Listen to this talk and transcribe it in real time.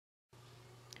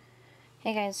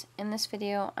Hey guys, in this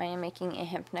video I am making a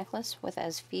hemp necklace with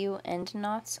as few end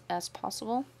knots as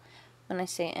possible. When I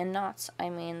say end knots,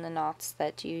 I mean the knots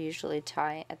that you usually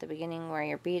tie at the beginning where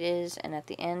your bead is and at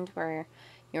the end where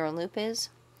your loop is.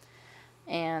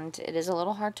 And it is a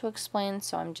little hard to explain,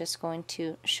 so I'm just going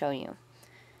to show you.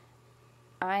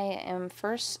 I am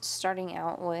first starting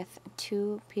out with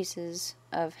 2 pieces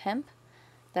of hemp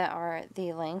that are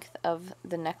the length of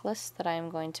the necklace that I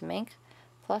am going to make,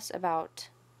 plus about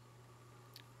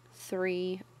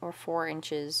 3 or 4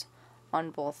 inches on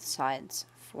both sides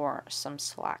for some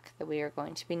slack that we are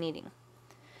going to be needing.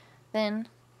 Then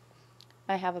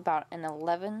I have about an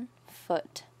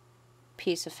 11-foot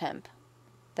piece of hemp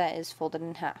that is folded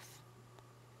in half,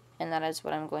 and that is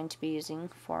what I'm going to be using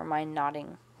for my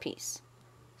knotting piece.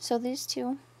 So these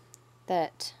 2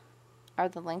 that are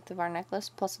the length of our necklace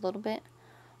plus a little bit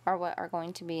are what are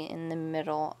going to be in the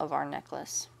middle of our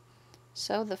necklace.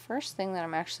 So the first thing that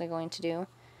I'm actually going to do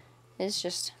is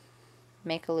just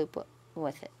make a loop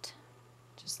with it,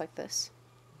 just like this.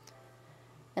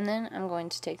 And then I'm going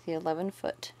to take the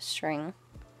 11-foot string,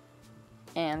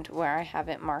 and where I have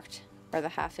it marked where the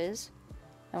half is,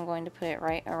 I'm going to put it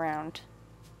right around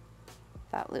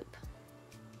that loop.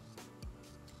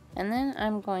 And then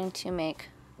I'm going to make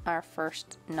our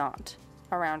first knot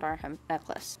around our hemp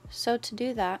necklace. So to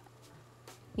do that,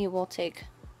 you will take,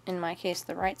 in my case,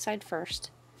 the right side first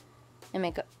and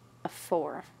make a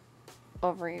 4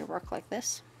 over your work like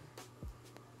this.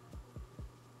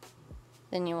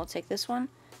 Then you will take this one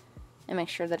and make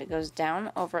sure that it goes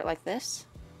down over it like this,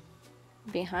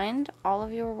 behind all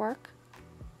of your work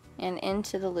and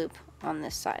into the loop on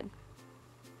this side,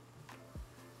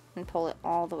 and pull it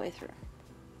all the way through.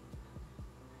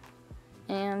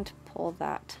 And pull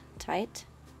that tight,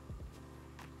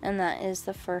 and that is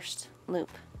the first loop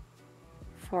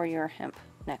for your hemp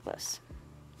necklace.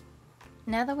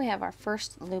 Now that we have our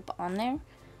first loop on there,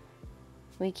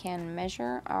 we can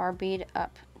measure our bead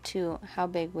up to how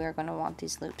big we're going to want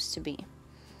these loops to be.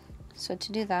 So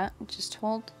to do that, just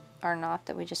hold our knot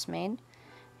that we just made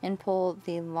and pull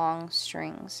the long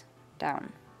strings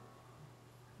down.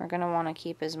 We're going to want to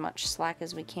keep as much slack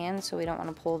as we can, so we don't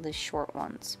want to pull the short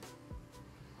ones.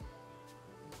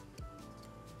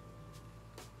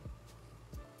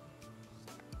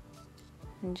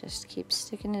 And just keep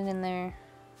sticking it in there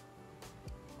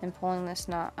and pulling this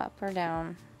knot up or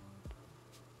down.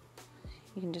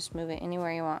 You can just move it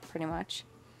anywhere you want, pretty much.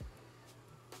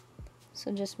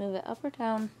 So just move it up or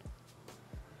down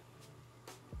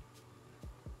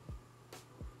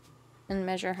and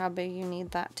measure how big you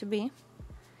need that to be.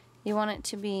 You want it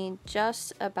to be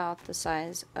just about the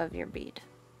size of your bead.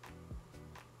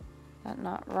 That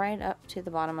knot right up to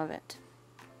the bottom of it.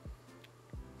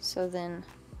 So then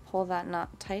pull that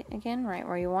knot tight again right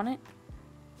where you want it,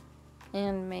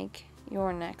 and make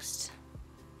your next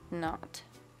knot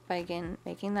by again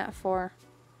making that 4,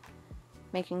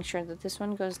 making sure that this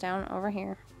one goes down over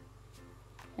here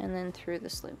and then through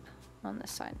this loop on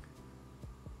this side.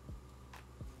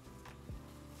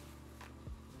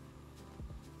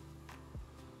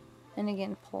 And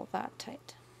again, pull that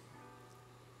tight.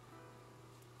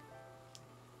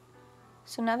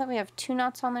 So now that we have 2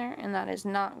 knots on there, and that is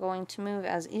not going to move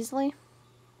as easily,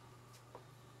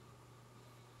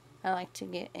 I like to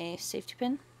get a safety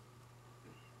pin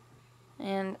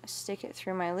and stick it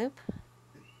through my loop.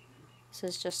 This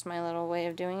is just my little way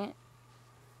of doing it.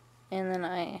 And then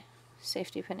I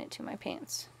safety pin it to my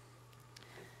pants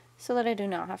so that I do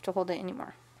not have to hold it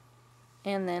anymore.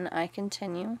 And then I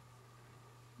continue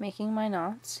making my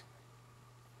knots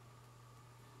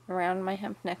around my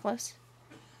hemp necklace,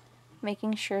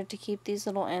 making sure to keep these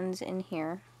little ends in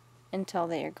here until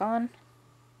they are gone.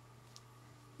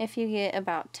 If you get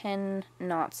about 10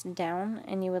 knots down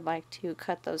and you would like to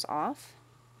cut those off,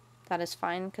 that is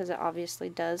fine, because it obviously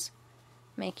does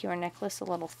make your necklace a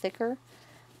little thicker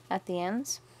at the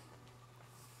ends.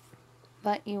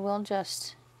 But you will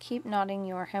just keep knotting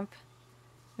your hemp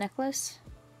necklace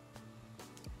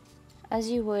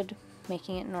as you would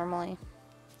making it normally.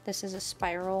 This is a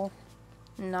spiral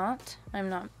knot. I'm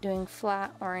not doing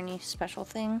flat or any special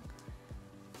thing,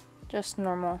 just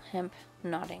normal hemp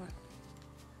knotting.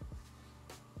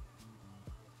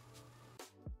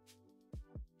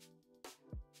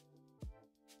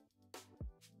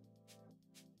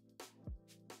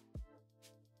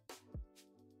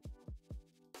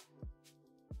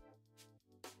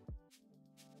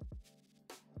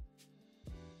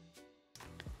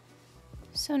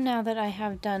 So now that I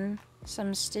have done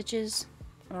some stitches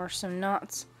or some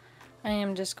knots, I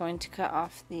am just going to cut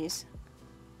off these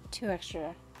 2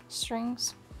 extra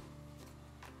strings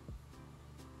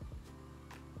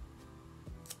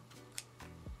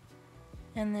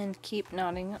And then keep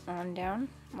knotting on down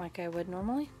like I would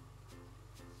normally.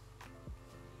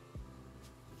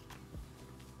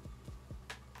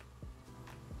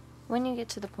 When you get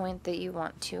to the point that you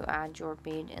want to add your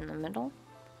bead in the middle,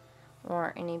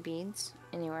 or any beads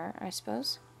anywhere, I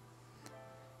suppose,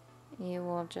 you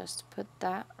will just put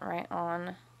that right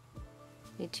on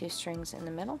the 2 strings in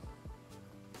the middle,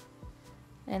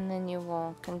 and then you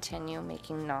will continue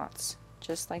making knots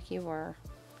just like you were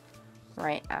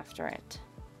right after it,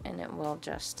 and it will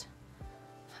just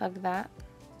hug that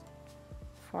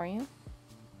for you.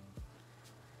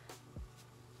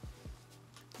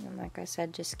 And like I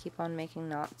said, just keep on making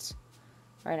knots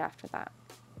right after that.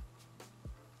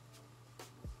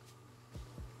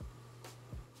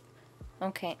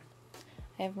 Okay,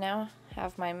 I now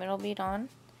have my middle bead on,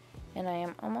 and I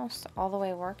am almost all the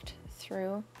way worked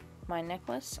through my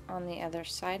necklace on the other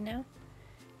side now.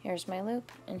 Here's my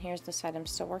loop, and here's the side I'm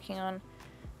still working on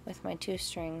with my 2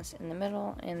 strings in the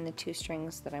middle and the 2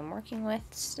 strings that I'm working with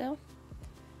still.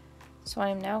 So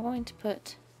I'm now going to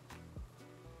put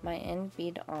my end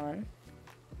bead on,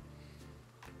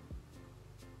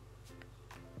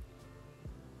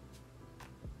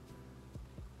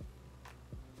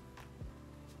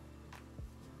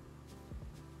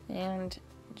 and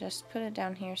just put it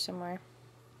down here somewhere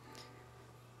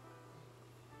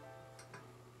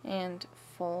and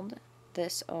fold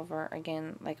this over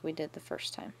again like we did the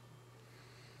first time.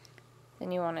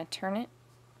 Then you want to turn it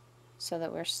so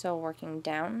that we're still working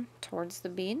down towards the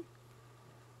bead,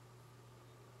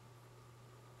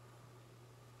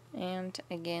 and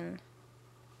again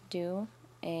do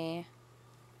a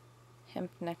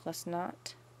hemp necklace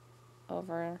knot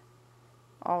over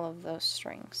all of those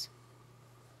strings.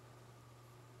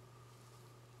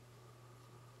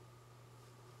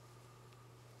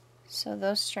 So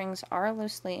those strings are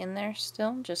loosely in there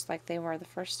still, just like they were the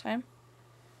first time.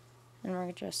 And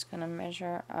we're just going to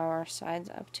measure our sides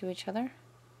up to each other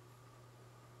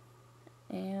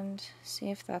and see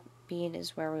if that bead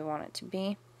is where we want it to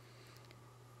be.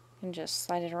 And just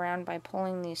slide it around by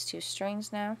pulling these 2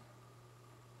 strings now.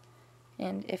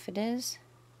 And if it is,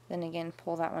 then again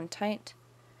pull that one tight,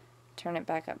 turn it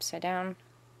back upside down,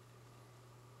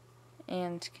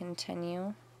 and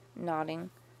continue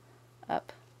knotting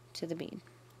up to the bead.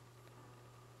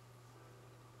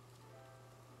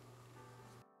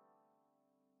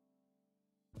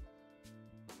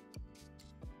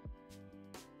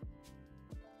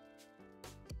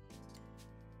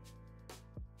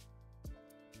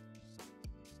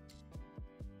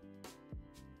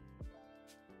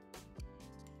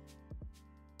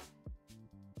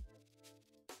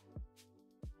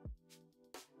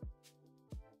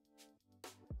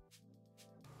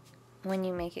 When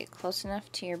you make it close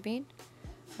enough to your bead,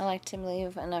 I like to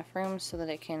leave enough room so that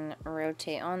it can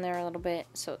rotate on there a little bit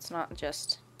so it's not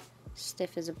just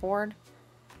stiff as a board.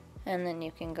 And then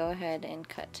you can go ahead and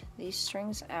cut these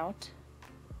strings out,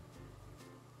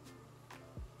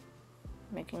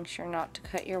 making sure not to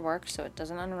cut your work so it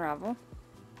doesn't unravel.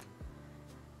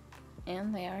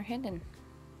 And they are hidden.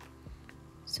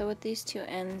 So with these 2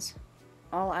 ends,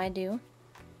 all I do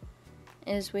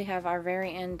is we have our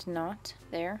very end knot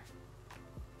there.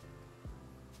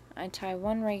 I tie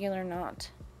 1 regular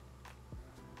knot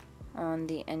on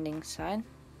the ending side,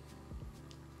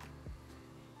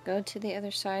 go to the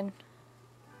other side,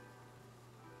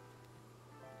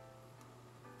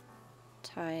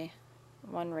 tie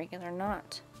 1 regular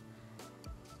knot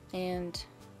and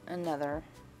another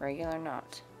regular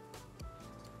knot.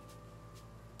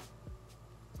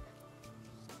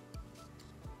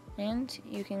 And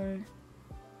you can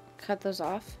cut those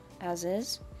off as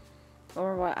is,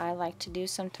 or what I like to do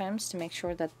sometimes to make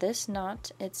sure that this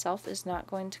knot itself is not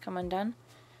going to come undone,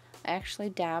 I actually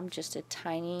dab just a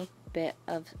tiny bit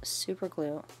of super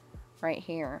glue right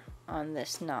here on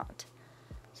this knot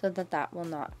so that that will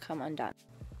not come undone.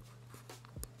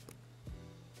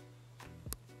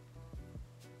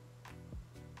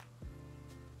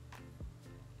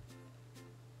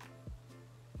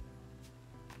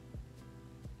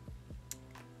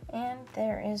 And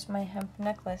there is my hemp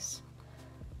necklace.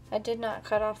 I did not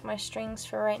cut off my strings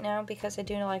for right now because I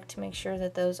do like to make sure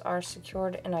that those are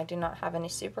secured and I do not have any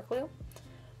super glue.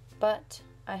 But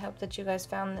I hope that you guys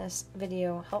found this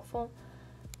video helpful,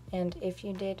 and if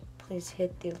you did, please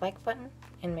hit the like button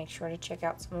and make sure to check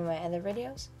out some of my other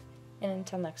videos. And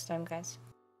until next time, guys.